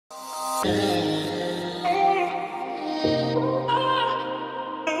So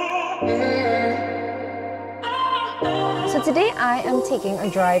today I am taking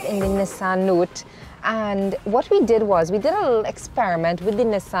a drive in the Nissan Note, and what we did was we did a little experiment with the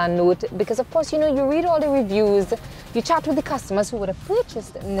Nissan Note because of course, you know, you read all the reviews, you chat with the customers who would have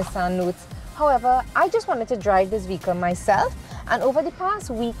purchased Nissan Notes. However, I just wanted to drive this vehicle myself, and over the past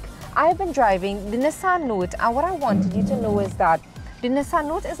week I've been driving the Nissan Note, and what I wanted you to know is that the Nissan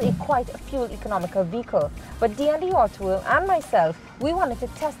Note is quite a fuel economical vehicle, but D&D Auto World and myself, we wanted to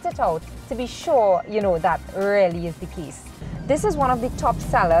test it out to be sure, you know, that really is the case. This is one of the top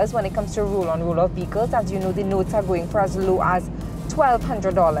sellers when it comes to roll-on roll-off vehicles. As you know, the Notes are going for as low as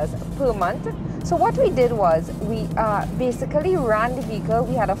 $1,200 per month. So what we did was we basically ran the vehicle.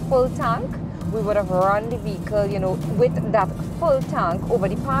 We had a full tank. We would have run the vehicle, you know, with that full tank over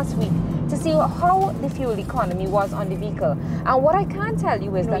the past week to see how the fuel economy was on the vehicle. And what I can tell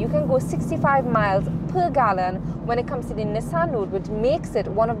you is that you can go 65 miles per gallon when it comes to the Nissan Note, which makes it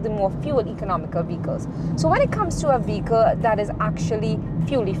one of the more fuel economical vehicles. So when it comes to a vehicle that is actually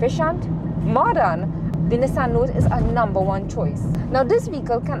fuel efficient, modern, the Nissan Note is a #1 choice. Now this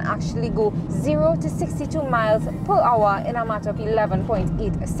vehicle can actually go 0 to 62 miles per hour in a matter of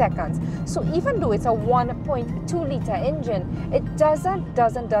 11.8 seconds. So even though it's a 1.2 liter engine, it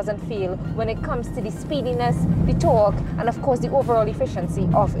doesn't fail when it comes to the speediness, the torque, and of course the overall efficiency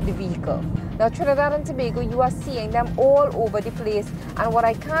of the vehicle. Now Trinidad and Tobago, you are seeing them all over the place, and what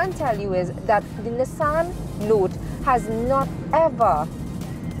I can tell you is that the Nissan Note has not ever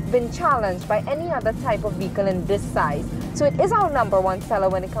been challenged by any other type of vehicle in this size. So it is our #1 seller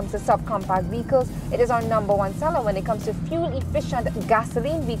when it comes to subcompact vehicles. It is our #1 seller when it comes to fuel efficient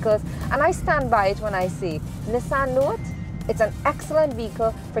gasoline vehicles, and I stand by it when I say Nissan Note, it's an excellent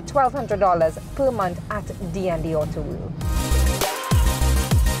vehicle for $1,200 per month at D&D Auto World.